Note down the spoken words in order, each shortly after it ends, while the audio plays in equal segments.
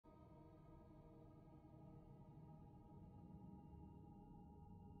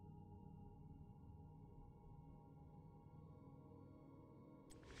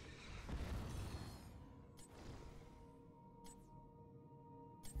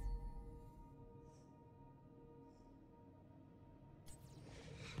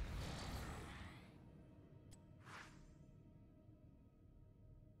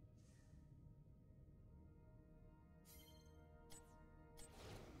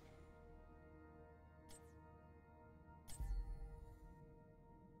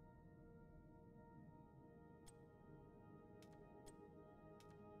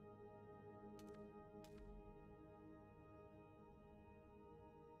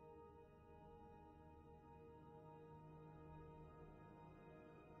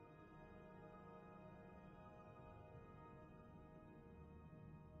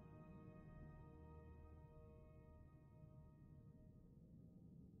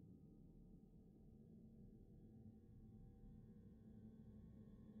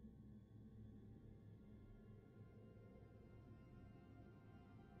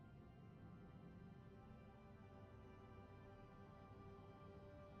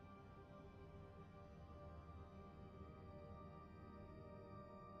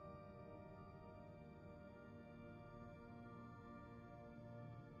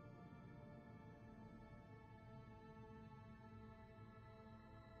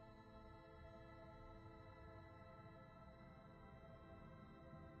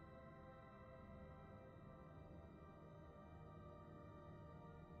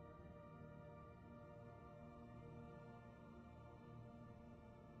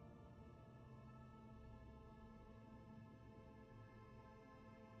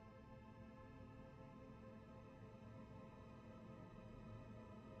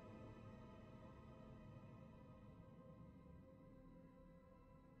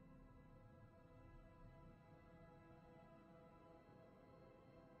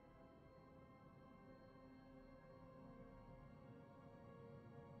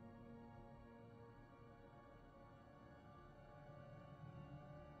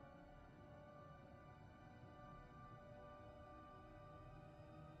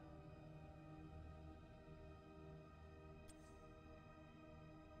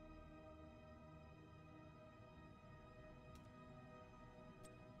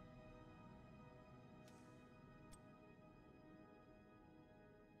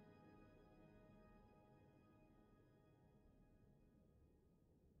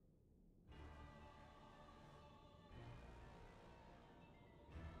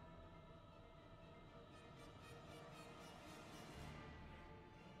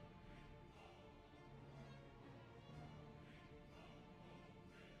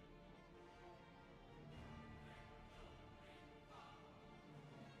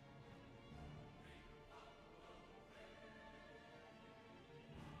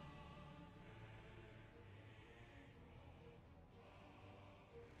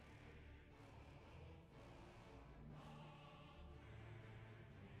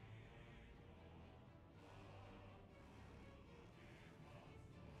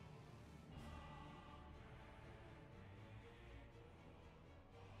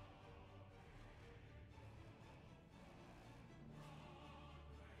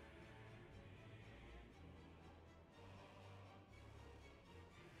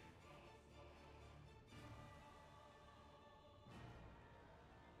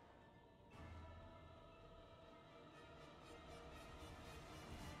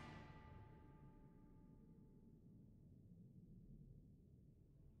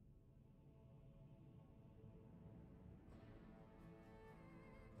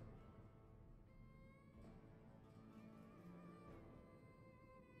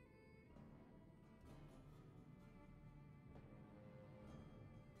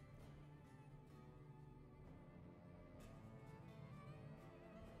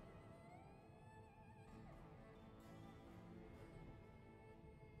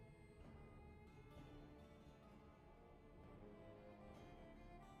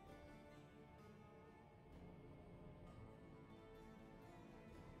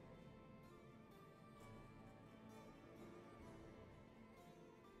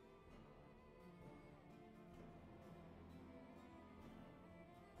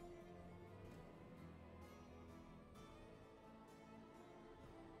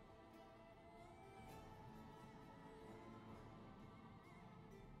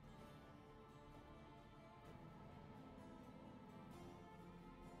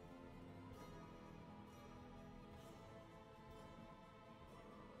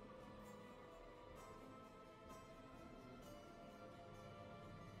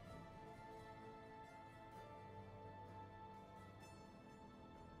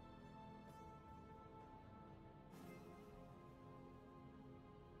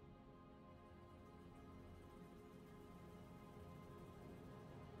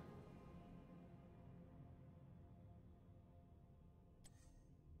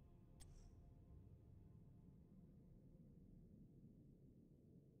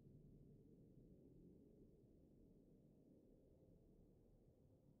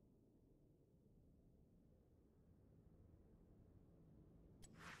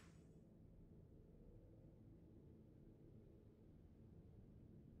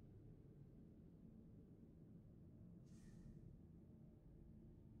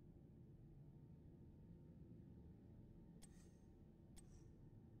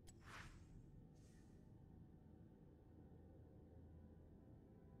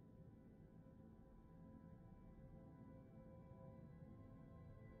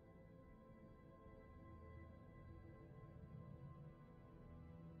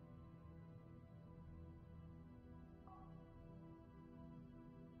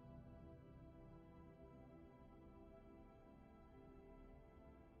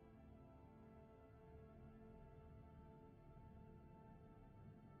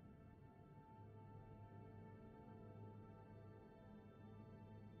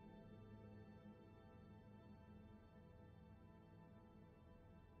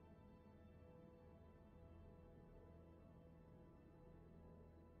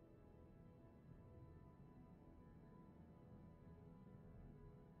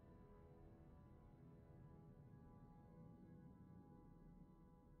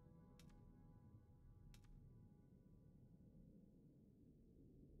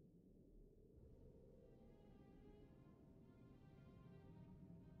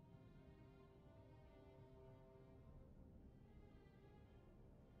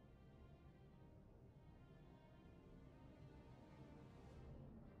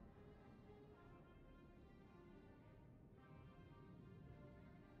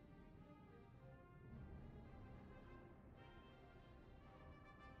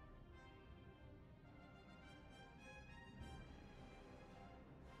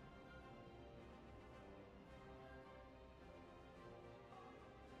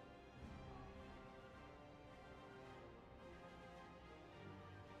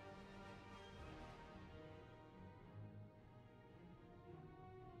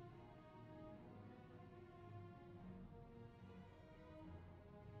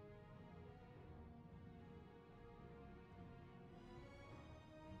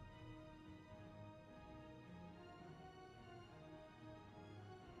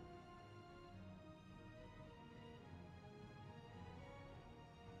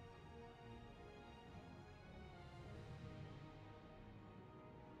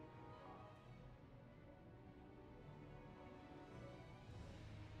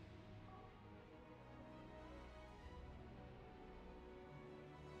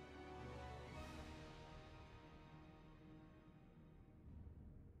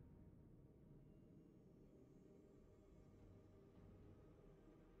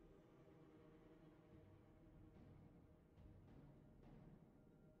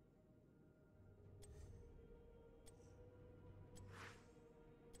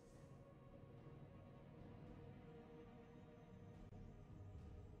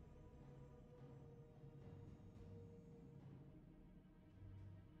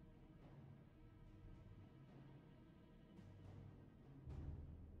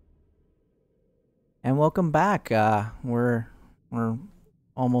And welcome back. We're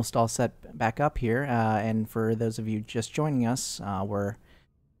almost all set back up here. And for those of you just joining us, we're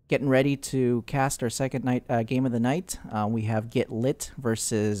getting ready to cast our second night game of the night. We have GIT LIT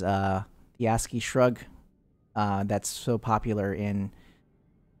versus the ASCII Shrug. That's so popular in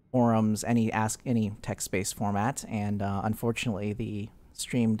forums, any text-based format. And unfortunately, the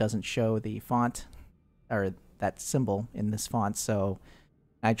stream doesn't show the font or that symbol in this font, so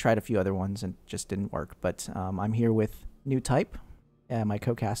I tried a few other ones and just didn't work. But I'm here with New Type, my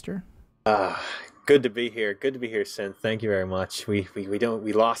co-caster. Good to be here. Good to be here, Synth. Thank you very much. We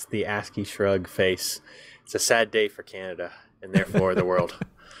lost the ASCII Shrug face. It's a sad day for Canada and therefore the world.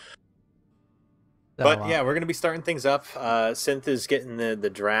 So, But yeah, we're going to be starting things up. Synth is getting the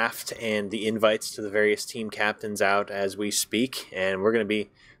draft and the invites to the various team captains out as we speak, and we're going to be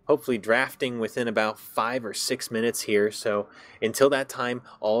hopefully drafting within about 5 or 6 minutes here. So until that time,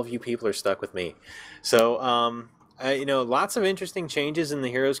 all of you people are stuck with me. So lots of interesting changes in the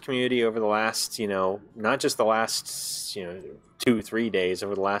Heroes community over the last, not just the last 2-3 days,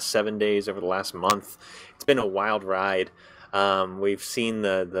 over the last 7 days, over the last month. It's been a wild ride. We've seen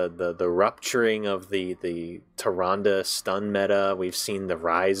the rupturing of the Tyrande stun meta. We've seen the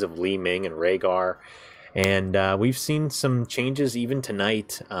rise of Li Ming and Rhaegar. And we've seen some changes even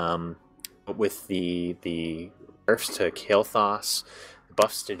tonight with the nerfs to Kael'thas,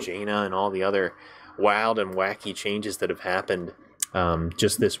 buffs to Jaina, and all the other wild and wacky changes that have happened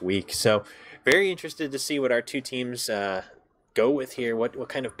just this week. So very interested to see what our two teams go with here, what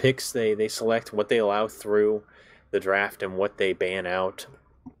kind of picks they select, what they allow through the draft, and what they ban out.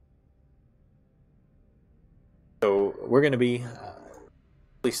 So we're going to be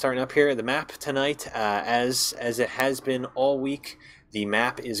starting up here at the map tonight. As it has been all week, the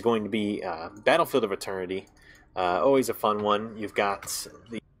map is going to be Battlefield of Eternity. Always a fun one. You've got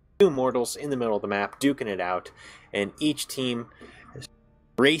the two immortals in the middle of the map duking it out, and each team is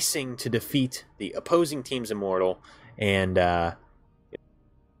racing to defeat the opposing team's immortal and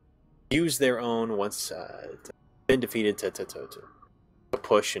use their own once been defeated to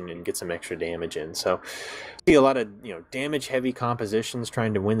push and get some extra damage in. So see a lot of damage heavy compositions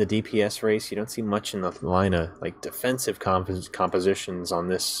trying to win the DPS race. You don't see much in the line of like defensive compositions on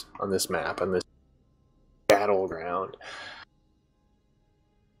this map, on this battleground.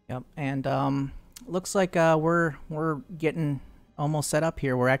 Yep, and looks like we're getting almost set up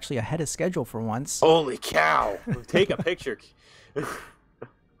here. We're actually ahead of schedule for once. Holy cow! Take a picture.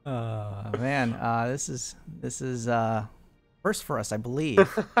 Man, this is first for us, I believe.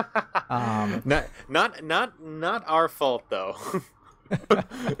 Not our fault though.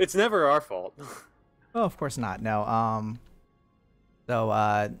 It's never our fault. Oh, of course not. No.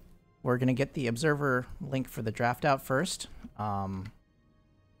 So we're gonna get the observer link for the draft out first.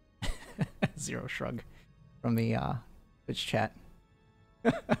 Zero shrug from the Twitch chat.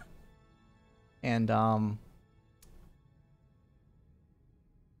 And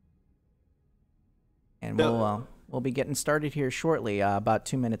we'll be getting started here shortly. About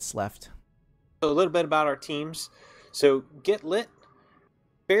 2 minutes left. So a little bit about our teams. So GIT LIT,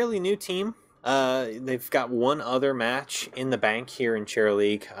 fairly new team. They've got one other match in the bank here in Cherry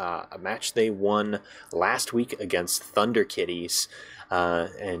League, a match they won last week against Thunder Kitties.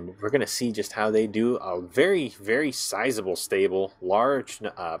 And we're going to see just how they do. A very, very sizable stable, large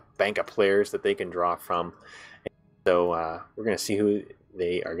bank of players that they can draw from. So we're going to see who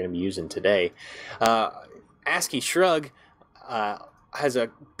they are going to be using today. ASCII Shrug has a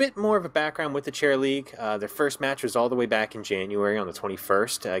bit more of a background with the Cherry League. Their first match was all the way back in January on the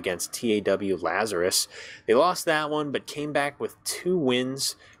 21st against TAW Lazarus. They lost that one, but came back with 2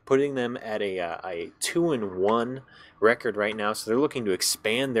 wins, putting them at a 2-1 record right now. So they're looking to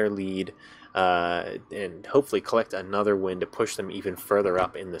expand their lead and hopefully collect another win to push them even further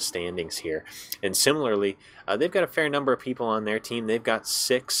up in the standings here. And similarly, they've got a fair number of people on their team. They've got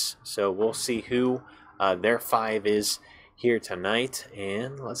 6, so we'll see who their 5 is here tonight,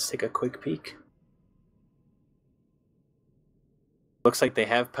 and let's take a quick peek. Looks like they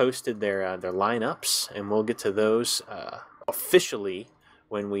have posted their lineups, and we'll get to those officially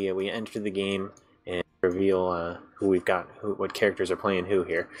when we enter the game and reveal who we've got, what characters are playing who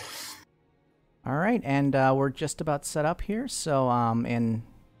here. All right, and we're just about set up here. So, and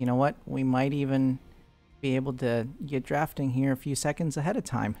you know what? We might even be able to get drafting here a few seconds ahead of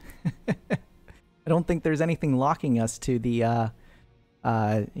time. I don't think there's anything locking us to the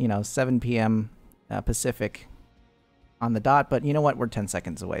 7 p.m. Pacific on the dot, but you know what? We're 10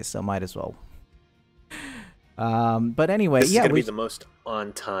 seconds away, so might as well. But anyway, this is gonna be the most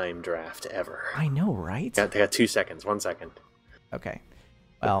on-time draft ever. I know, right? They got 2 seconds. 1 second. Okay.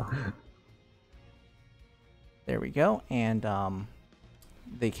 Well, There we go. And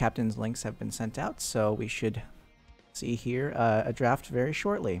the captain's links have been sent out, so we should see here a draft very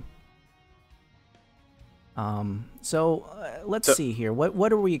shortly. Let's see here.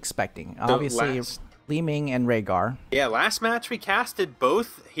 What are we expecting? Obviously, Li Ming and Rhaegar. Yeah, last match we casted,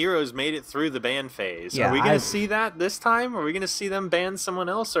 both heroes made it through the ban phase. Yeah, are we going to see that this time? Are we going to see them ban someone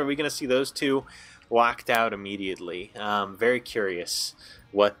else? Or are we going to see those two locked out immediately? Very curious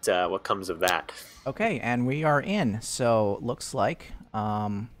what comes of that. Okay, and we are in. So looks like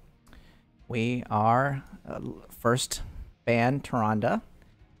we are first ban Tyrande.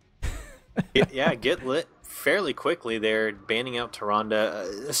 Yeah, GIT LIT fairly quickly. They're banning out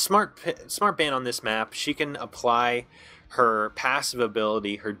Tyrande. A smart ban on this map. She can apply her passive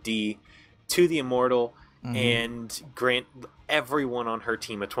ability, her D, to the Immortal and grant everyone on her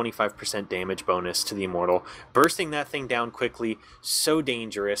team a 25% damage bonus to the Immortal. Bursting that thing down quickly, so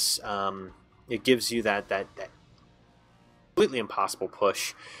dangerous. It gives you that completely impossible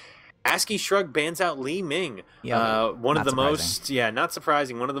push. ASCII Shrug bans out Li Ming. One of the most, not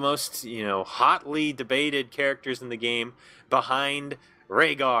surprising, one of the most, hotly debated characters in the game, behind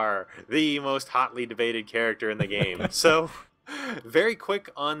Rhaegar, the most hotly debated character in the game. So, very quick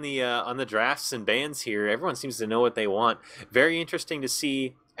on the drafts and bans here. Everyone seems to know what they want. Very interesting to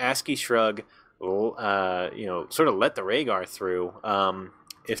see ASCII Shrug, sort of let the Rhaegar through.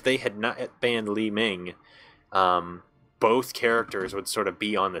 If they had not banned Li Ming, both characters would sort of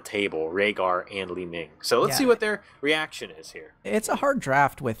be on the table, Rhaegar and Li Ming. So let's see what their reaction is here. It's a hard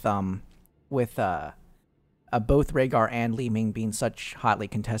draft with both Rhaegar and Li Ming being such hotly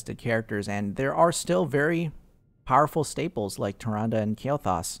contested characters, and there are still very powerful staples like Tyrande and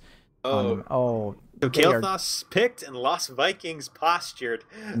Kael'thas. So Kael'thas picked and Lost Vikings postured.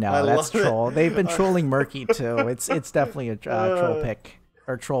 No, that's troll. They've been trolling Murky too. It's definitely a troll pick.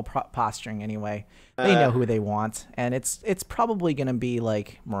 Or troll posturing anyway. They know who they want, and it's probably gonna be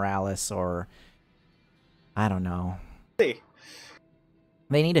like Morales or I don't know. Hey.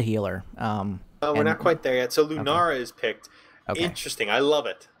 They need a healer. We're not quite there yet. So Lunara is picked. Okay. Interesting. I love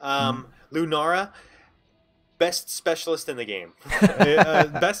it. Lunara, best specialist in the game.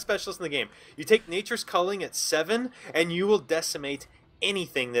 Best specialist in the game. You take Nature's Culling at 7, and you will decimate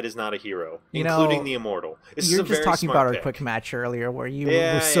anything that is not a hero, including the Immortal. You're just talking about our quick match earlier where you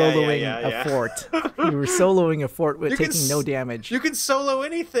were soloing a fort. You were soloing a fort with taking no damage. You can solo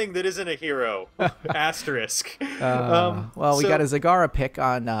anything that isn't a hero. Asterisk. We got a Zagara pick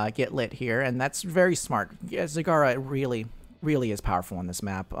on GIT LIT here, and that's very smart. Yeah, Zagara really, really is powerful on this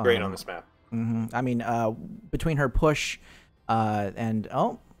map. Great on this map. I mean, between her push and...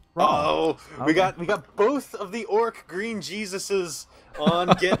 we got both of the Orc Green Jesuses on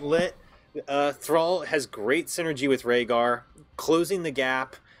GIT LIT. Thrall has great synergy with Rhaegar, closing the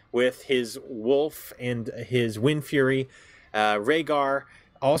gap with his Wolf and his Wind Fury. Rhaegar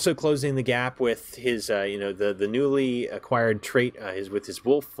also closing the gap with his, the newly acquired trait with his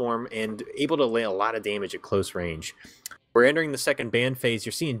Wolf form, and able to lay a lot of damage at close range. We're entering the second ban phase.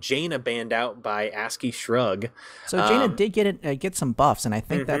 You're seeing Jaina banned out by ASCII Shrug. So Jaina did get some buffs, and I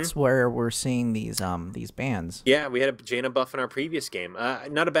think that's where we're seeing these bans. Yeah, we had a Jaina buff in our previous game.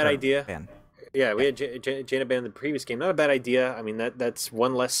 Not a bad idea. Ban. Yeah, we had Jaina ban in the previous game. Not a bad idea. I mean, that's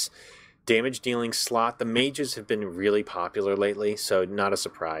one less damage dealing slot. The mages have been really popular lately, so not a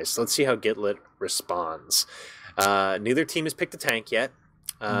surprise. Let's see how GIT LIT responds. Neither team has picked a tank yet.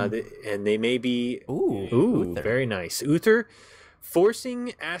 And they may be... Ooh, very nice. Uther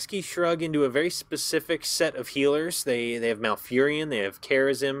forcing ASCII Shrug into a very specific set of healers. They have Malfurion, they have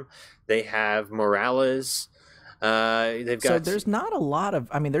Charism, they have Morales. They've got... So there's not a lot of...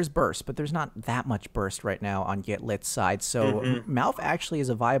 I mean, there's burst, but there's not that much burst right now on GIT LIT's side. So Malf actually is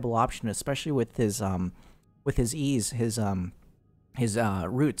a viable option, especially with his ease, his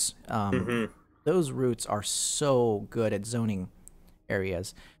roots. Those roots are so good at zoning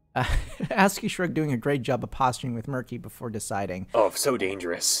areas. ASCII Shrug doing a great job of posturing with Murky before deciding. Oh, so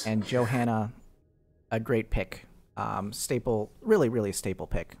dangerous. And Johanna, a great pick. Staple, really staple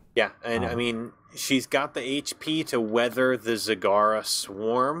pick. Yeah, and I mean, she's got the HP to weather the Zagara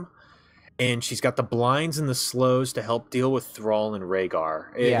swarm, and she's got the blinds and the slows to help deal with Thrall and Rhaegar.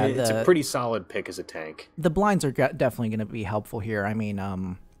 It's a pretty solid pick as a tank. The blinds are definitely going to be helpful here. I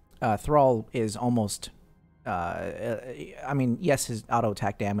mean, Thrall is almost... I mean, yes, his auto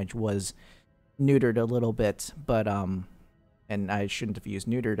attack damage was neutered a little bit, but and I shouldn't have used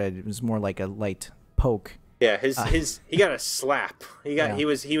neutered. It was more like a light poke. Yeah, he got a slap. He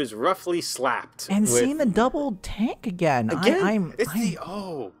was roughly slapped. And seeing the double tank again. Okay.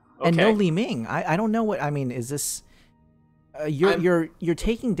 And no Li Ming. I don't know what I mean. Is this you're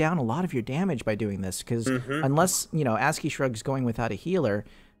taking down a lot of your damage by doing this, because unless ASCII Shrug's going without a healer,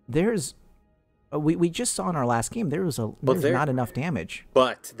 there's we just saw in our last game there's not enough damage.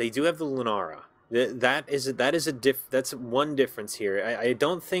 But they do have the Lunara. That's one difference here. I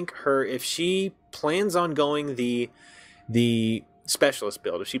don't think if she plans on going the specialist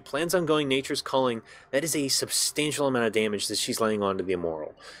build, if she plans on going Nature's Calling, that is a substantial amount of damage that she's laying onto the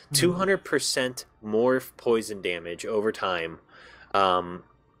Immoral. 200% more poison damage over time. On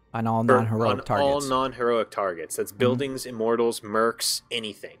all non-heroic targets. All non-heroic targets. That's buildings, immortals, mercs,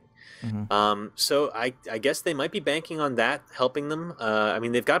 anything. So I guess they might be banking on that helping them. I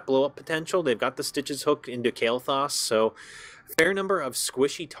mean, they've got blow-up potential. They've got the Stitches hooked into Kael'thas, so fair number of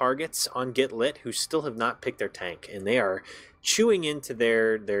squishy targets on Get Lit who still have not picked their tank, and they are chewing into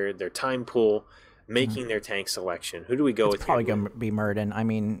their time pool, making their tank selection. Who do we go with? It's probably going to be Murden. I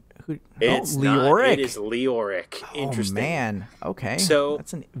mean, it's Leoric. It is Leoric. Interesting. Oh, man. Okay. So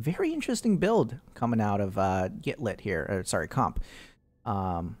that's a very interesting build coming out of Get Lit here. Sorry, comp.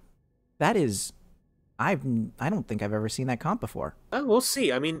 That is, I don't think I've ever seen that comp before. We'll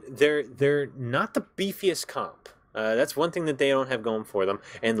see. I mean, they're not the beefiest comp. That's one thing that they don't have going for them.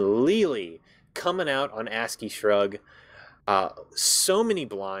 And Lily coming out on ASCII Shrug. So many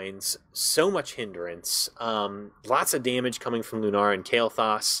blinds, so much hindrance, lots of damage coming from Lunara and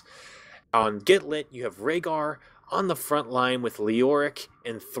Kael'thas. On Get Lit, you have Rhaegar on the front line with Leoric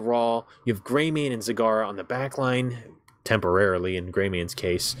and Thrall. You have Greymane and Zagara on the back line, temporarily in Greymane's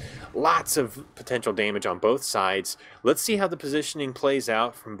case. Lots of potential damage on both sides. Let's see how the positioning plays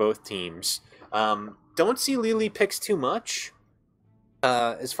out from both teams. Don't see Lily picks too much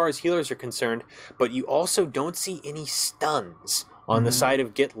as far as healers are concerned, but you also don't see any stuns on the side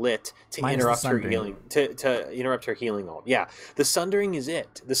of Get Lit to interrupt her healing to interrupt her healing ult. Yeah, the Sundering is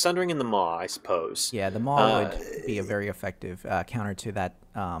it. The Sundering and the Maw, I suppose. Yeah, the Maw would be a very effective counter to that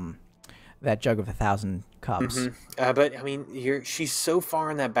that Jug of 1,000 Cups. But I mean, she's so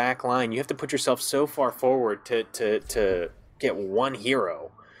far in that back line. You have to put yourself so far forward to get one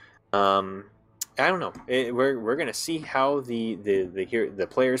hero. I don't know. We're gonna see how the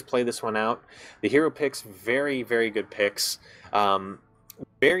players play this one out. The hero picks, very, very good picks.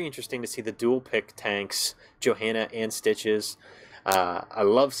 Very interesting to see the dual pick tanks, Johanna and Stitches. I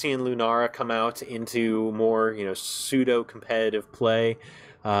love seeing Lunara come out into more pseudo competitive play.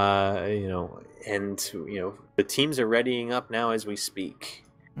 And the teams are readying up now as we speak.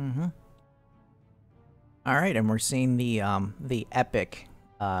 All right, and we're seeing the epic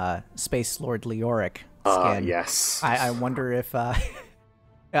Space Lord Leoric skin. Yes. I wonder if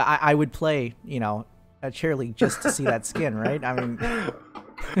I would play a Chair League just to see that skin, right? I mean,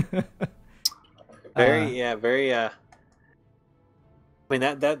 very. I mean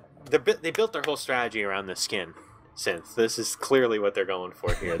they built their whole strategy around the skin. Synth. This is clearly what they're going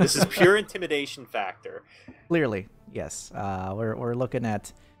for here. This is pure intimidation factor. Clearly, yes. We're looking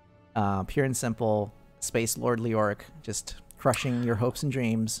at pure and simple Space Lord Leoric just crushing your hopes and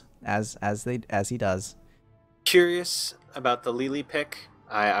dreams as he does. Curious about the Lily pick.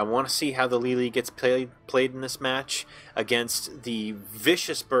 I want to see how the Lily gets played in this match against the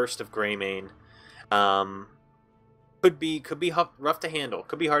vicious burst of Greymane. Could be rough to handle.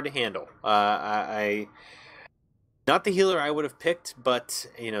 Could be hard to handle. Not the healer I would have picked, but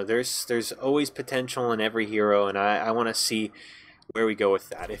there's always potential in every hero, and I want to see where we go with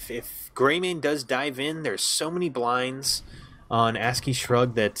that. If Greymane does dive in, there's so many blinds on ASCII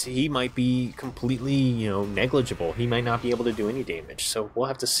Shrug that he might be completely negligible. He might not be able to do any damage, so we'll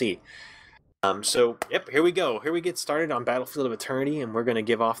have to see. So here we go. Here we get started on Battlefield of Eternity, and we're going to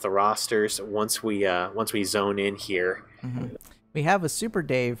give off the rosters once we zone in here. We have a Super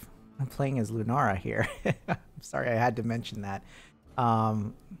Dave playing as Lunara here. I'm sorry, I had to mention that.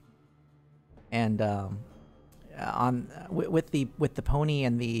 With the pony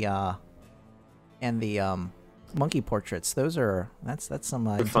and the monkey portraits, that's some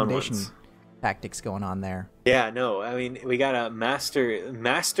intimidation tactics going on there. Yeah, no, I mean, we got a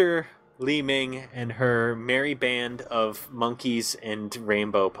Master Li Ming and her merry band of monkeys and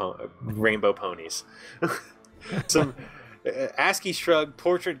rainbow ponies. Some ASCII Shrug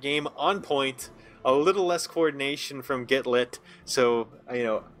portrait game on point. A little less coordination from Get Lit, so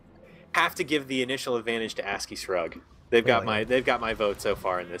have to give the initial advantage to ASCII Shrug. They've got my vote so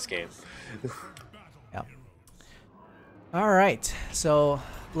far in this game. Yep. All right, so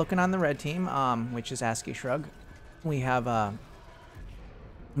looking on the red team, which is ASCII Shrug, we have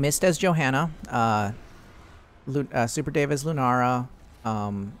Mist as Johanna, Super Dave as Lunara.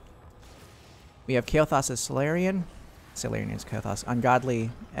 We have Kael'thas as Solarian. Solarian is Kael'thas.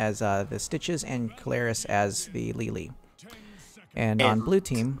 Ungodly as the Stitches, and Caleris as the Lily. And on blue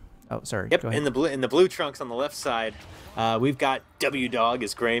team, oh sorry, Yep, go ahead. in the blue trunks on the left side, we've got W Dog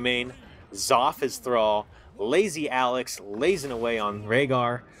as Greymane, Zoff as Thrall, Lazy Alex lazing away on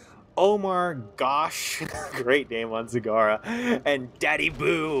Rhaegar, Omar Gosh, great name on Zagara, and Daddy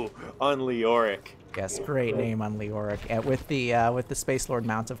Boo on Leoric. Yes, great name on Leoric, with the Space Lord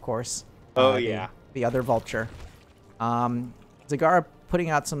mount, of course. Oh yeah, the other vulture. Zagara putting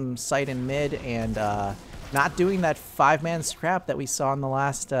out some sight in mid and not doing that 5-man scrap that we saw in the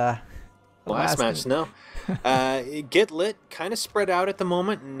last match. No, GIT LIT kind of spread out at the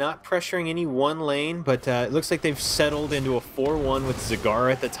moment, not pressuring any one lane, but it looks like they've settled into a 4-1 with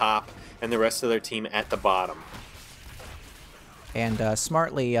Zagara at the top and the rest of their team at the bottom. And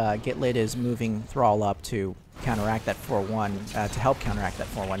smartly, GIT LIT is moving Thrall up to counteract that 4-1, to help counteract that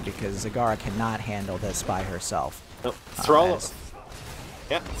 4-1, because Zagara cannot handle this by herself. Nope.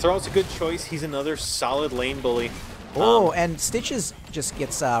 Thrall's a good choice. He's another solid lane bully. Oh, and Stitches just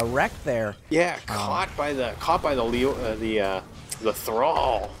gets wrecked there. Yeah, caught by the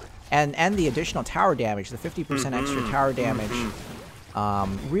Thrall. And the additional tower damage, the 50% extra tower damage,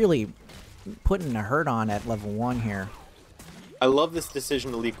 really putting a hurt on at level 1 here. I love this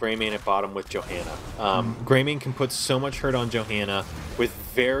decision to leave Greymane at bottom with Johanna. Greymane can put so much hurt on Johanna with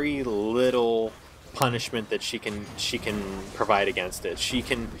very little punishment that she can provide against it. She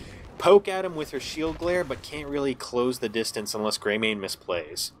can poke at him with her shield glare, but can't really close the distance unless Greymane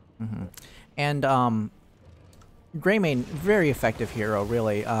misplays. And Greymane, very effective hero,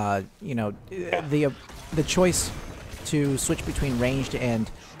 really. You know, the choice to switch between ranged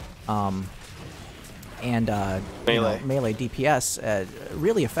and melee DPS,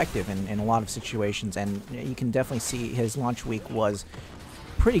 really effective in a lot of situations, and you can definitely see his launch week was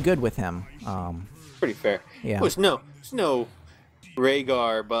pretty good with him. Pretty fair. Yeah. There's no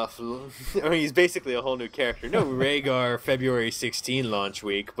Rhaegar buff. I mean, he's basically a whole new character. No Rhaegar February 16 launch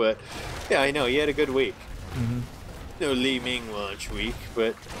week, but yeah, I know he had a good week. No Li Ming launch week,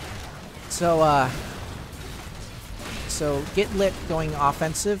 but so GIT LIT going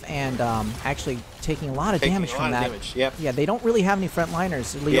offensive and actually taking a lot of damage from that. Yep. Yeah, they don't really have any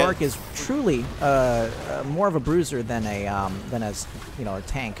frontliners. Leoric is truly more of a bruiser than a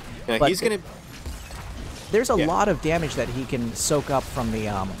tank. Yeah, but he's gonna. There's a lot of damage that he can soak up from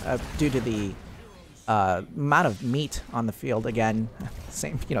the due to the amount of meat on the field. Again,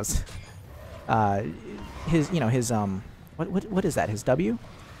 same his what is that? His W?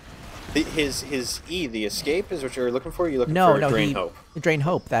 His E, the escape, is what you're looking for? You're looking for Drain Hope. Drain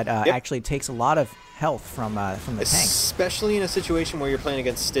Hope, that actually takes a lot of health from the tank. Especially in a situation where you're playing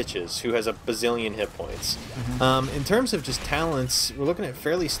against Stitches, who has a bazillion hit points. In terms of just talents, we're looking at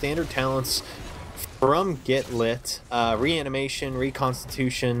fairly standard talents from GIT LIT. Reanimation,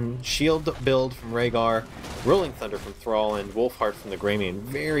 Reconstitution, Shield build from Rhaegar, Rolling Thunder from Thrall, and Wolfheart from the Greymane.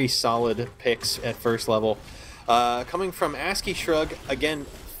 Very solid picks at first level. Coming from ASCII Shrug, again,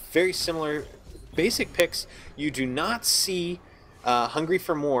 very similar basic picks. You do not see Hungry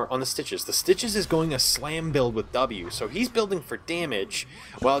for More on the Stitches. The Stitches is going a slam build with W, so he's building for damage,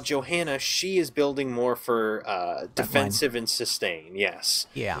 while Johanna, she is building more for defensive and sustain, yes.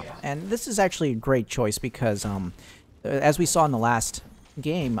 Yeah, and this is actually a great choice because, as we saw in the last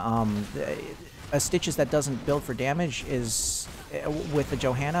game, a Stitches that doesn't build for damage is, with the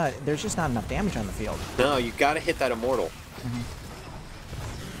Johanna, there's just not enough damage on the field. No, you got to hit that Immortal.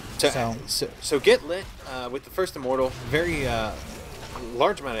 So GIT LIT with the first Immortal, very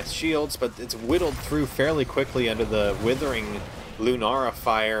large amount of shields, but it's whittled through fairly quickly under the Withering Lunara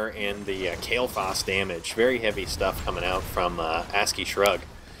fire and the Kael'thas damage. Very heavy stuff coming out from ASCII Shrug.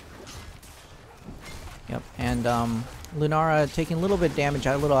 Yep, and Lunara taking a little bit of damage,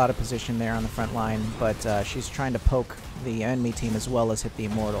 a little out of position there on the front line, but she's trying to poke the enemy team as well as hit the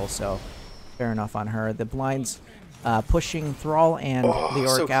Immortal, so fair enough on her. The blinds pushing Thrall and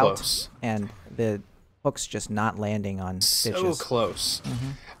Leoric out, and the hook's just not landing on Stitches. So close.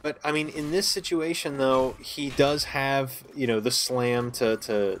 But I mean, in this situation though, he does have, you know, the slam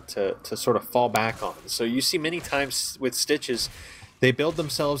to sort of fall back on. So you see many times with Stitches, they build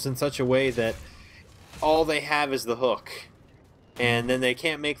themselves in such a way that all they have is the hook, and then they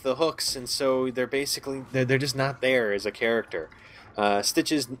can't make the hooks, and so they're basically they're just not there as a character.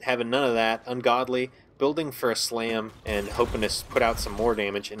 Stitches having none of that, ungodly, building for a slam and hoping to put out some more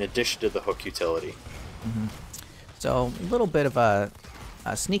damage in addition to the hook utility. So a little bit of a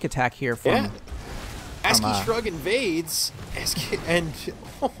sneak attack here from ASCII Shrug invades and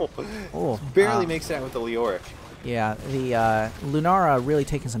barely makes it out with the Leoric. Yeah, the Lunara really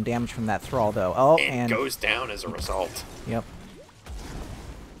taking some damage from that Thrall though. And goes down as a result. Yep.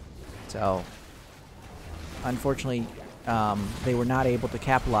 So unfortunately, they were not able to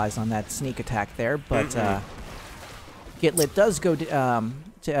capitalize on that sneak attack there, but GIT LIT does go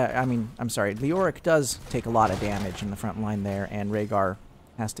I'm sorry, Leoric does take a lot of damage in the front line there, and Rhaegar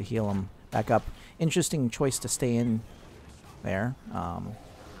has to heal him back up. Interesting choice to stay in there.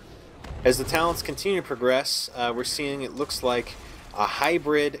 As the talents continue to progress, we're seeing it looks like a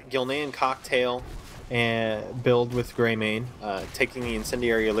hybrid Gilnean cocktail and build with Greymane, taking the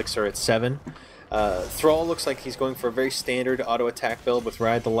Incendiary Elixir at 7. Thrall looks like he's going for a very standard auto attack build with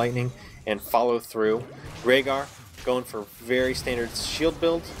Ride the Lightning and follow through. Rhaegar going for very standard shield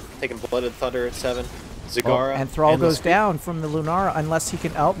build, taking Blooded Thunder at 7. Zagara and Thrall goes down from the Lunara unless he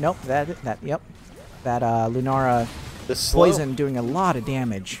can. Oh nope, that Lunara. The slow, poison doing a lot of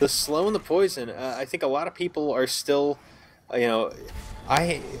damage. The slow and the poison. I think a lot of people are still, up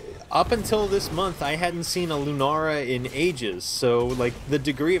until this month I hadn't seen a Lunara in ages. So like the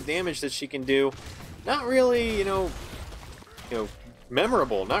degree of damage that she can do, not really,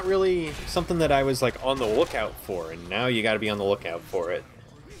 memorable. Not really something that I was like on the lookout for. And now you got to be on the lookout for it.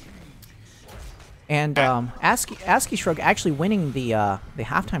 And ASCII Shrug actually winning the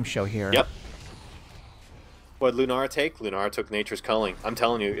halftime show here. Yep. What did Lunara take? Lunara took Nature's Culling. I'm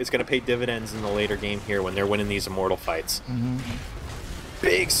telling you, it's going to pay dividends in the later game here when they're winning these Immortal fights.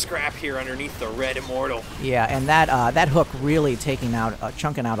 Big scrap here underneath the red Immortal. Yeah, and that hook really chunking out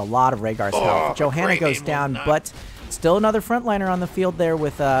a lot of Rhaegar's health. Johanna goes down, but still another frontliner on the field there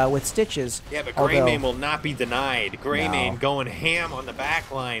with Stitches. Yeah, but Greymane will not be denied. Greymane going ham on the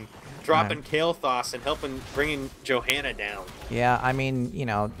back line, dropping Kael'thas and bringing Johanna down. Yeah, I mean,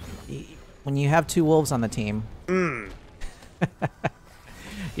 when you have 2 wolves on the team, you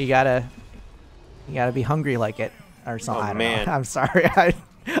gotta be hungry like it or something. I don't know. I'm sorry. I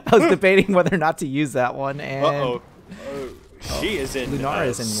was debating whether or not to use that one. And she is in Lunara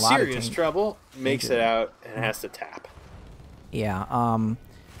is in serious trouble. Makes it out and has to tap. Yeah.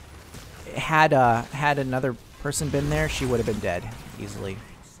 Had another person been there, she would have been dead easily.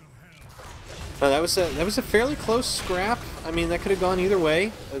 That was a fairly close scrap. I mean, that could have gone either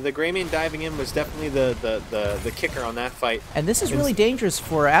way. The Greymane diving in was definitely the kicker on that fight. And this is really dangerous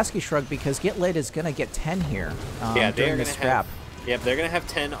for ASCII Shrug because GIT LIT is going to get 10 here during the scrap. They're going to have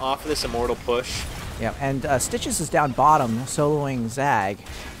 10 off of this Immortal push. Yeah, and Stitches is down bottom, soloing Zag.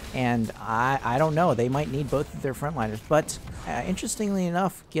 And I don't know. They might need both of their frontliners. But interestingly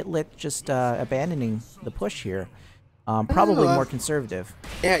enough, GIT LIT just abandoning the push here. Probably more conservative.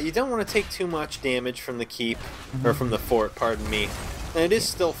 Yeah, you don't want to take too much damage from the keep, or from the fort, pardon me. And it is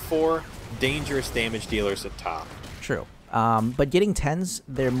still 4 dangerous damage dealers at top. True. But getting 10s,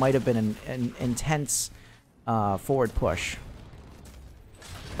 there might have been an intense forward push.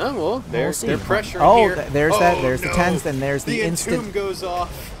 Oh, well, there's pressure here. There's the 10s, then there's the instant entomb goes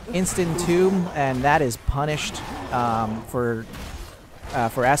off. Instant tomb, and that is punished for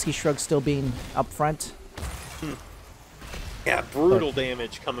ASCII Shrug still being up front. Yeah, brutal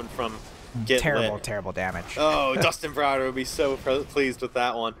damage coming from GIT LIT. Terrible damage. Oh, Dustin Browder would be so pleased with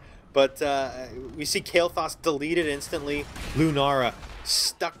that one. But we see Kael'thas deleted instantly. Lunara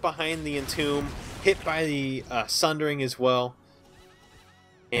stuck behind the Entomb, hit by the Sundering as well.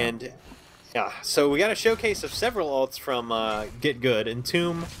 And yeah, so we got a showcase of several ults from Get Good.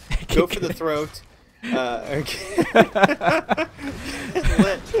 Entomb, go for the throat.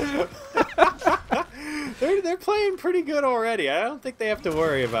 They're playing pretty good already. I don't think they have to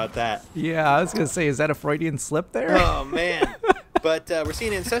worry about that. Yeah, I was going to say, is that a Freudian slip there? Oh, man. But we're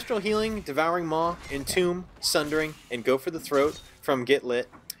seeing Ancestral Healing, Devouring Maw, Entomb, Sundering, and Go for the Throat from GIT LIT.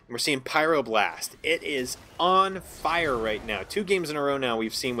 And we're seeing Pyroblast. It is on fire right now. 2 games in a row now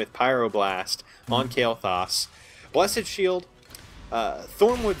we've seen with Pyroblast on Kael'thas. Blessed Shield,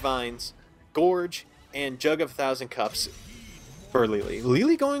 Thornwood Vines, Gorge, and Jug of 1,000 Cups for Lily.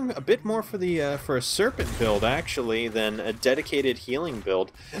 Lily going a bit more for the for a Serpent build actually than a dedicated healing build.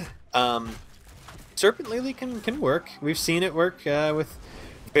 Serpent Lily can work. We've seen it work with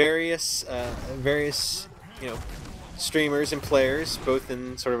various streamers and players, both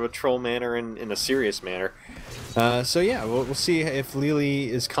in sort of a troll manner and in a serious manner. So yeah, we'll see if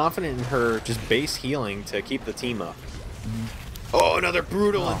Lily is confident in her just base healing to keep the team up. Oh, another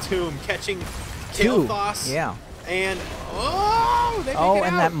brutal Entomb catching Kael'thas. Yeah. And they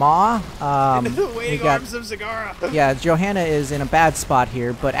and that Maw. Into the waiting arms of Zagara. Yeah, Johanna is in a bad spot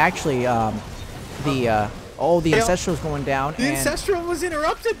here, but actually, the Ancestral is going down. The Ancestral was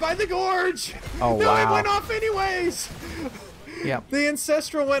interrupted by the Gorge. Oh, no, wow. it went off anyways. Yeah. The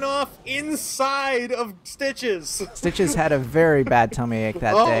Ancestral went off inside of Stitches. Stitches had a very bad tummy ache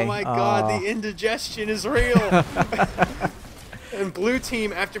that day. Oh my god, the indigestion is real. And blue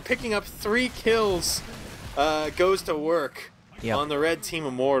team, after picking up 3 kills, goes to work Yep. on the red team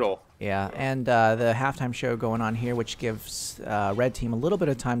Immortal. Yeah, and the halftime show going on here, which gives red team a little bit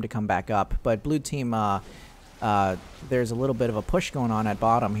of time to come back up, but blue team, there's a little bit of a push going on at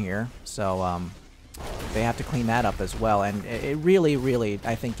bottom here, so they have to clean that up as well. And it really, really,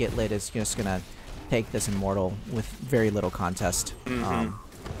 I think GIT LIT is just gonna take this Immortal with very little contest.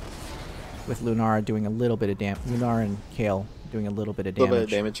 With Lunara doing a little bit of damage, Lunara and Kale doing a little bit of damage. A little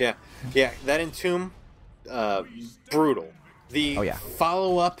bit of damage, yeah. Yeah, that Entomb, brutal. The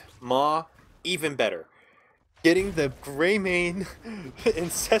follow-up Maw, even better. Getting the Greymane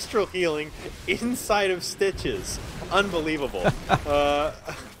Ancestral Healing inside of Stitches. Unbelievable.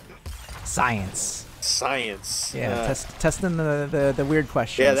 Science. Science. Yeah, testing the weird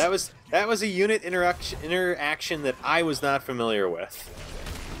questions. Yeah, that was a unit interaction that I was not familiar with.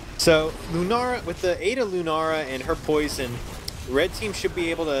 So, Lunara, with the Ada Lunara and her poison, red team should be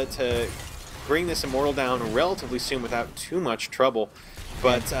able to bring this Immortal down relatively soon without too much trouble.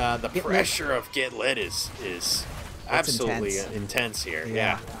 But the pressure of GIT LIT is absolutely intense here.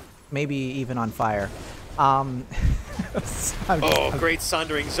 Yeah. Maybe even on fire. Great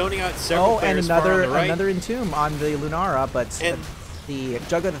Sundering, zoning out several players and far on the right. another Entomb on the Lunara, but the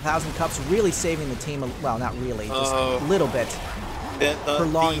Jug of the Thousand Cups really saving the team. Well, not really, just a little bit,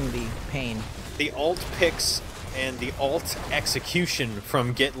 prolonging the pain. The alt picks and the alt execution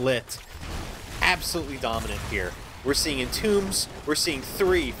from GIT LIT, absolutely dominant here. We're seeing Entombs, we're seeing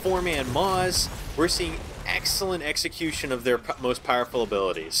 3-4-man Maws, we're seeing excellent execution of their most powerful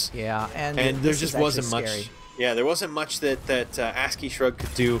abilities. Yeah, and there just wasn't much. Scary. Yeah, there wasn't much that ASCII Shrug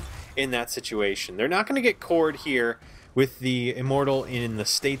could do in that situation. They're not going to get cored here with the Immortal in the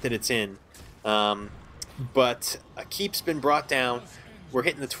state that it's in, but a keep's been brought down. We're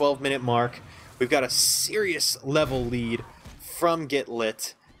hitting the 12-minute mark. We've got a serious level lead from GIT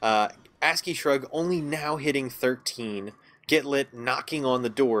LIT. ASCII Shrug only now hitting 13. GIT LIT knocking on the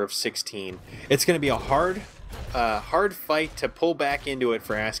door of 16. It's going to be a hard fight to pull back into it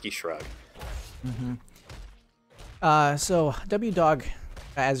for ASCII Shrug. So W-Dog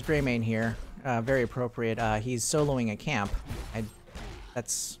as Greymane here, very appropriate. He's soloing a camp.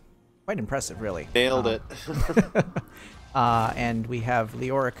 That's quite impressive, really. Nailed it. And we have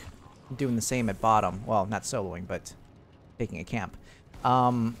Leoric doing the same at bottom. Well, not soloing, but taking a camp.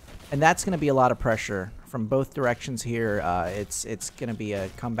 And that's going to be a lot of pressure from both directions here. It's going to be a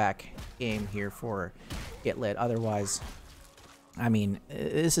comeback game here for GIT LIT. Otherwise, I mean,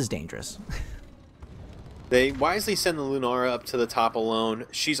 this is dangerous. They wisely send the Lunara up to the top alone.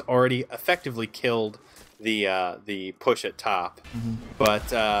 She's already effectively killed the push at top.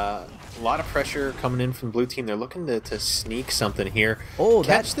 But a lot of pressure coming in from blue team. They're looking to sneak something here. Oh,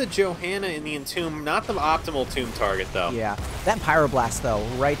 catch the Johanna in the Entomb. Not the optimal tomb target, though. Yeah, that Pyroblast, though,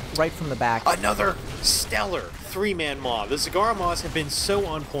 right from the back. Another stellar 3-man Maw. The Zagara Maws have been so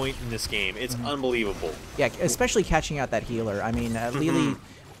on point in this game. It's unbelievable. Yeah, especially catching out that healer. I mean,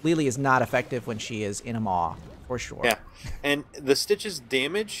 Lily is not effective when she is in a Maw, for sure. Yeah, and the Stitches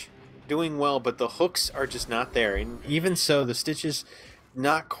damage, doing well, but the hooks are just not there. And even so, the Stitches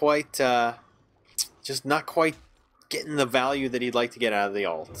not quite, just not quite getting the value that he'd like to get out of the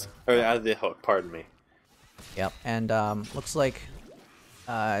alt, or out of the hook, pardon me. Yep, and looks like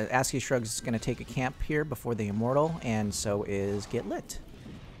ASCII Shrug's going to take a camp here before the Immortal, and so is GIT LIT.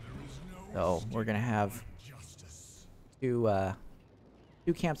 So we're going to have two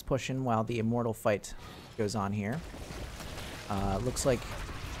camps pushing while the Immortal fight goes on here. Looks like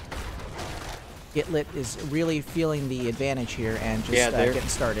GIT LIT is really feeling the advantage here and just getting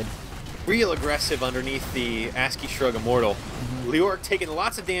started. Real aggressive underneath the ASCII Shrug Immortal. Leoric taking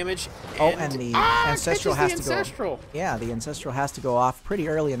lots of damage. And the Ancestral has to go. Yeah, the Ancestral has to go off pretty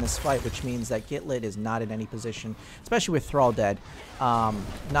early in this fight, which means that GIT LIT is not in any position, especially with Thrall dead,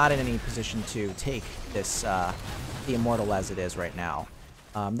 not in any position to take this the Immortal as it is right now.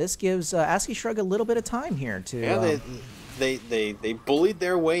 This gives ASCII Shrug a little bit of time here to... Yeah, they bullied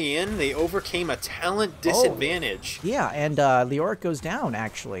their way in. They overcame a talent disadvantage. Yeah, and Leoric goes down,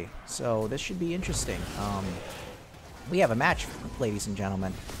 actually. So this should be interesting. We have a match, ladies and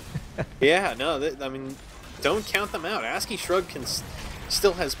gentlemen. Yeah, no, I mean, don't count them out. ASCII Shrug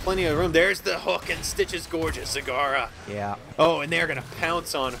still has plenty of room. There's the hook, and Stitches gorgeous. Zagara. Yeah. Oh, and they're going to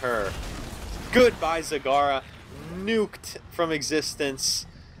pounce on her. Goodbye, Zagara. Nuked from existence.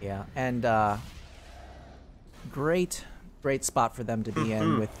 Yeah, and great spot for them to be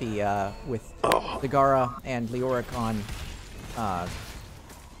in with the Zagara and Leoric on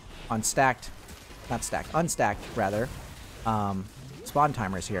unstacked rather. Spawn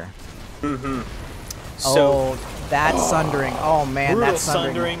timers here. So that Sundering. Oh man, brutal that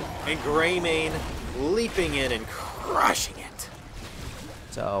Sundering. And Greymane leaping in and crushing it.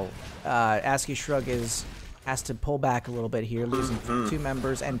 So, ASCII Shrug has to pull back a little bit here, losing 2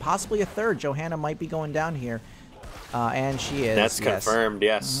 members and possibly a third. Johanna might be going down here. And she is. That's confirmed,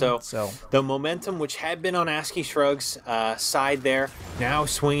 yes. So the momentum, which had been on ASCII Shrug's side there, now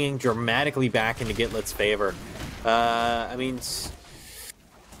swinging dramatically back into GIT LIT's favor. I mean,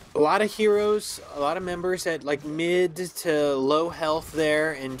 a lot of heroes, a lot of members at like mid to low health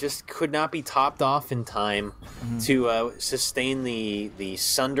there, and just could not be topped off in time to sustain the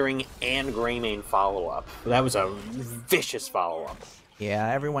Sundering and Greymane follow-up. That was a vicious follow-up.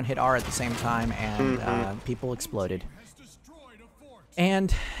 Yeah, everyone hit R at the same time, and people exploded.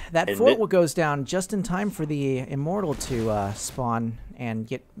 And that fort goes down just in time for the Immortal to spawn and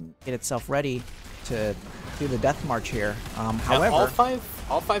get itself ready to do the death march here. However,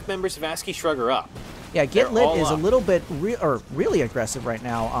 all five members of ASCII Shrug are up. Yeah, GIT LIT is a little bit really aggressive right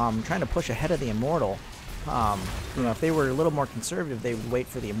now, trying to push ahead of the Immortal. You know, if they were a little more conservative, they would wait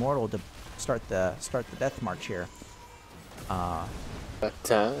for the Immortal to start the death march here.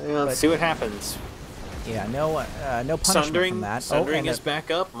 But let's see what happens. Yeah, no punishment from that. Sundering is back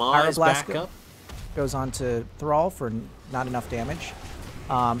up. Ma is back up. Goes on to Thrall for not enough damage.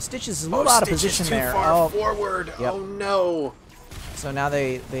 Stitches is a little out of position there. Too far forward. Yep. Oh no. So now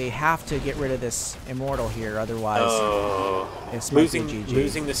they have to get rid of this Immortal here, otherwise it's losing GG.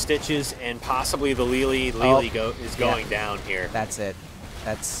 Losing the Stitches and possibly the Lily. Is going down here. That's it.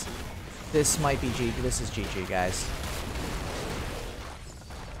 This might be GG. This is GG, guys.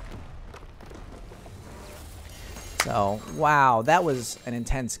 So, wow, that was an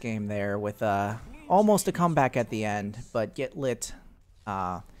intense game there with almost a comeback at the end, but GIT LIT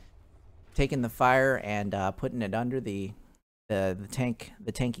taking the fire and putting it under the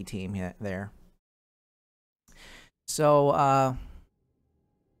tanky team there. So,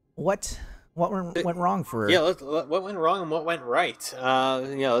 what went wrong for? Yeah, what went wrong and what went right?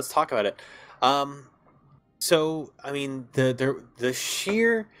 Yeah, let's talk about it. So, I mean, the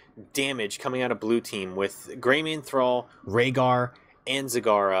sheer damage coming out of blue team with Greymane, Thrall, Rhaegar, and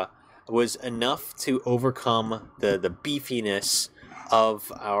Zagara was enough to overcome the beefiness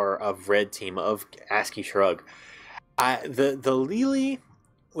of red team, of ASCII Shrug. The Lily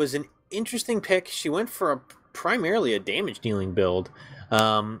was an interesting pick. She went for primarily a damage dealing build,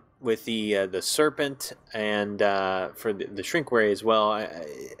 with the Serpent and for the Shrinkwray as well. I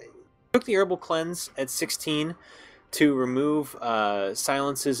took the Herbal Cleanse at 16 to remove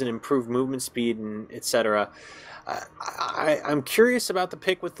silences and improve movement speed and etc. I'm curious about the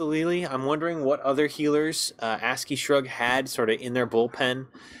pick with the Lily. I'm wondering what other healers ASCII Shrug had sort of in their bullpen.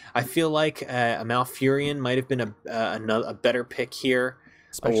 I feel like a Malfurion might have been a better pick here,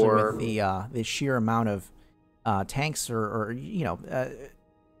 especially with the sheer amount of tanks or you know.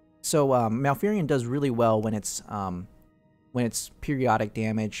 So Malfurion does really well when it's periodic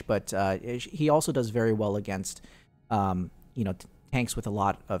damage, but he also does very well against you know, tanks with a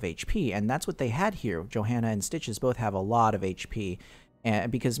lot of HP, and that's what they had here. Johanna and Stitches both have a lot of HP,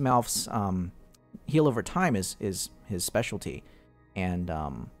 and because Malf's heal over time is his specialty, and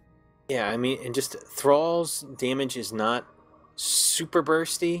yeah, I mean, and just Thrall's damage is not super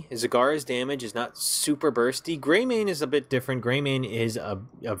bursty. Zagara's damage is not super bursty. Greymane is a bit different. Greymane is a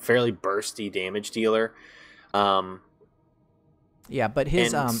fairly bursty damage dealer. Yeah, but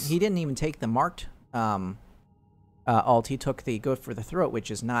his he didn't even take the marked ult. He took the go for the throat,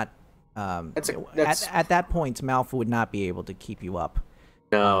 which is not at that point Malf would not be able to keep you up.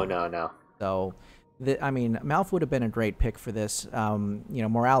 No. So I mean, Malf would have been a great pick for this. You know,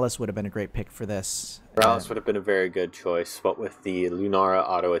 Morales would have been a great pick for this. Morales would have been a very good choice. What with the Lunara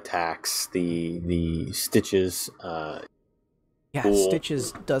auto attacks, the Stitches. Yeah, cool.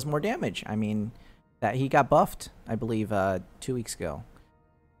 Stitches does more damage. I mean, that he got buffed, I believe, 2 weeks ago.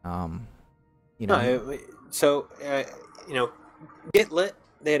 You know. So you know, GIT LIT.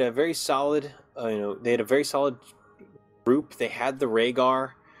 They had a very solid. They had a very solid group. They had the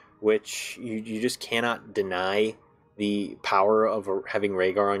Rhaegar, which you just cannot deny the power of having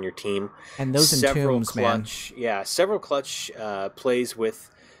Rhaegar on your team. And those entombs, man. Yeah, several clutch plays with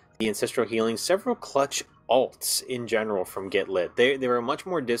the Ancestral Healing, several clutch ults in general from GIT LIT. They were much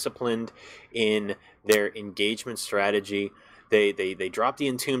more disciplined in their engagement strategy. They dropped the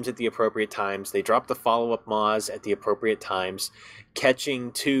Entombs at the appropriate times. They dropped the follow-up Maws at the appropriate times,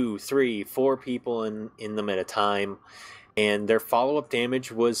 catching 2, 3, 4 people in them at a time. And their follow-up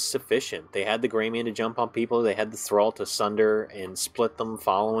damage was sufficient. They had the Greymane to jump on people. They had the Thrall to sunder and split them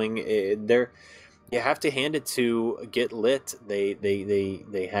following. You have to hand it to GIT LIT.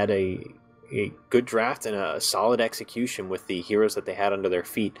 They had a good draft and a solid execution with the heroes that they had under their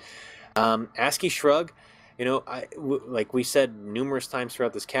feet. ASCII Shrug, like we said numerous times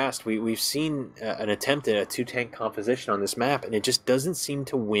throughout this cast, we've seen an attempt at a two-tank composition on this map, and it just doesn't seem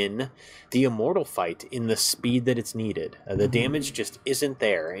to win the Immortal fight in the speed that it's needed. The damage just isn't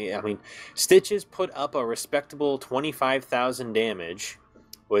there. I mean, Stitches put up a respectable 25,000 damage,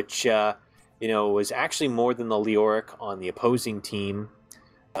 which, was actually more than the Leoric on the opposing team.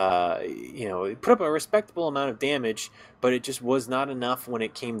 It put up a respectable amount of damage, but it just was not enough when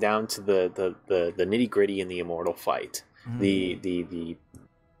it came down to the nitty gritty in the Immortal fight. The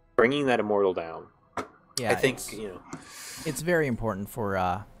bringing that Immortal down. Yeah, I think it's very important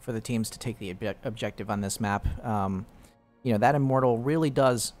for the teams to take the objective on this map. That Immortal really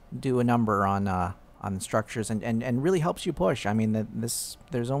does do a number on structures and really helps you push. I mean,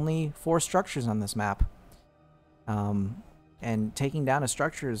 there's only 4 structures on this map. And taking down a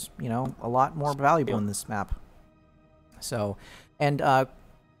structure is, a lot more valuable in this map. So, and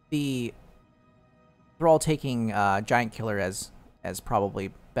they're all taking Giant Killer as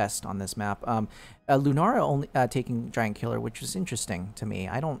probably best on this map. Lunara only taking Giant Killer, which is interesting to me.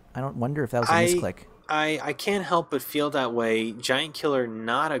 I don't wonder if that was a misclick. I can't help but feel that way. Giant Killer,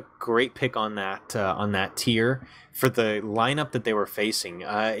 not a great pick on that tier for the lineup that they were facing.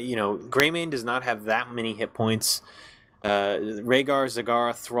 Greymane does not have that many hit points. Rhaegar,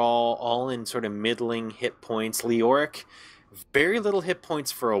 Zagara, Thrall, all in sort of middling hit points. Leoric, very little hit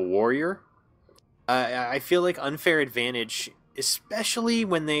points for a warrior. I feel like unfair advantage, especially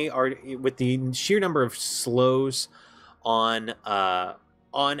when they are with the sheer number of slows on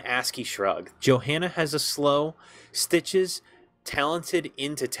ASCII Shrug. Johanna has a slow. Stitches, talented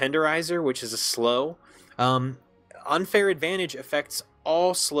into Tenderizer, which is a slow. Unfair advantage affects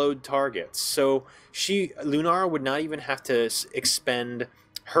all slowed targets, so Lunara would not even have to expend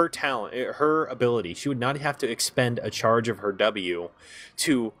her talent, her ability. She would not have to expend a charge of her W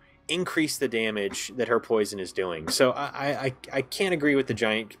to increase the damage that her poison is doing. So I can't agree with the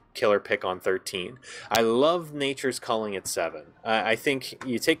Giant Killer pick on 13. I love Nature's Culling at 7. I think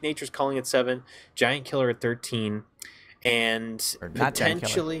you take Nature's Culling at 7, Giant Killer at 13, and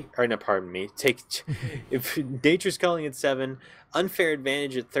potentially, or no, pardon me, take if Nature's Culling at 7, Unfair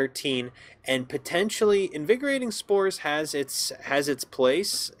Advantage at 13, and potentially Invigorating Spores has its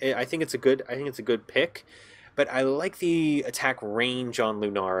place. I think it's a good pick, but I like the attack range on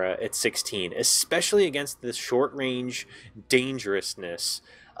Lunara at 16, especially against the short range dangerousness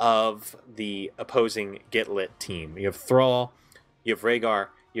of the opposing GIT LIT team. You have Thrall, you have Rhaegar,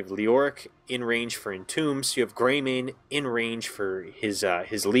 you have Leoric in range for Entombs. You have Greymane in range for his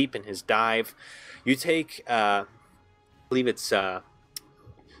leap and his dive. You take, I believe it's what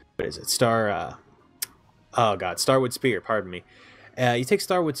is it? Starwood Spear. Pardon me. You take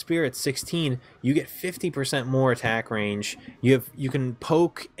Starwood Spear at 16. You get 50% more attack range. You can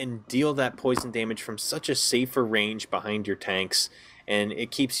poke and deal that poison damage from such a safer range behind your tanks, and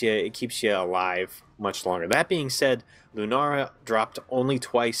it keeps you alive much longer. That being said, Lunara dropped only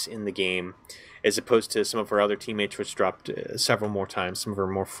twice in the game, as opposed to some of her other teammates, which dropped several more times, some of her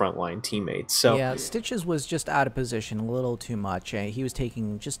more frontline teammates. So yeah, Stitches was just out of position a little too much. He was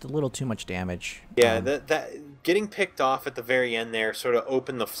taking just a little too much damage. Yeah, that getting picked off at the very end there sort of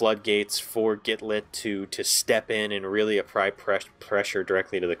opened the floodgates for GIT LIT to step in and really apply pressure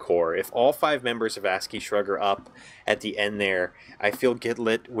directly to the core. If all 5 members of ASCII Shrug are up at the end there, I feel GIT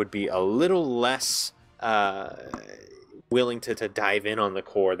LIT would be a little less willing to dive in on the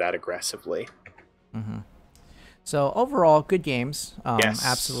core that aggressively. Mm-hmm. So overall, good games. Yes,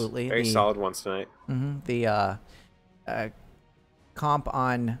 absolutely. Very solid ones tonight. The comp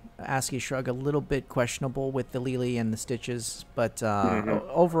on ASCII Shrug a little bit questionable with the Lily and the Stitches, but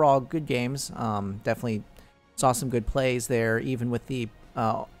overall good games. Definitely saw some good plays there, even with the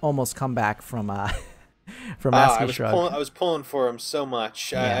almost comeback from ASCII Shrug. I was pulling for him so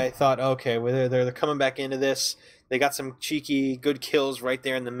much. Yeah. I thought, okay, well, they're coming back into this. They got some cheeky, good kills right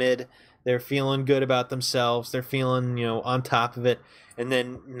there in the mid. They're feeling good about themselves. They're feeling, on top of it. And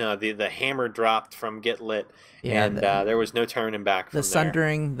then, no, the hammer dropped from GIT LIT, and there was no turning back from there. The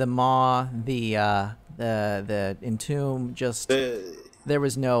Sundering, the Maw, the Entomb, just there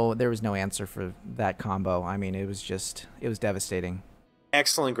was no answer for that combo. I mean, it was devastating.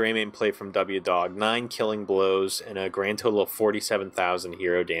 Excellent Greymane play from W Dog. 9 killing blows and a grand total of 47,000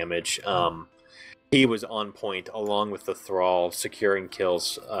 hero damage. He was on point, along with the Thrall, securing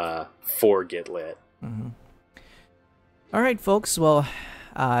kills for GIT LIT. All right, folks. Well,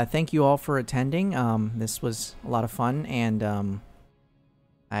 thank you all for attending. This was a lot of fun, and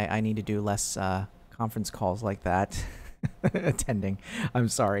I need to do less conference calls like that. Attending. I'm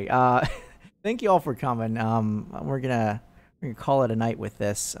sorry. Thank you all for coming. We're gonna gonna call it a night with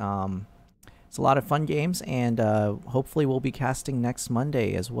this. It's a lot of fun games, and hopefully we'll be casting next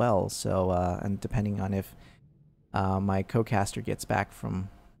Monday as well. So, and depending on if my co-caster gets back from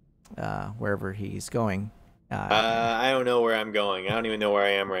wherever he's going. I don't know where I'm going. I don't even know where I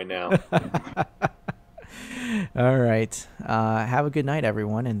am right now. All right. Have a good night,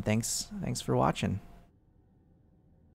 everyone, and thanks for watching.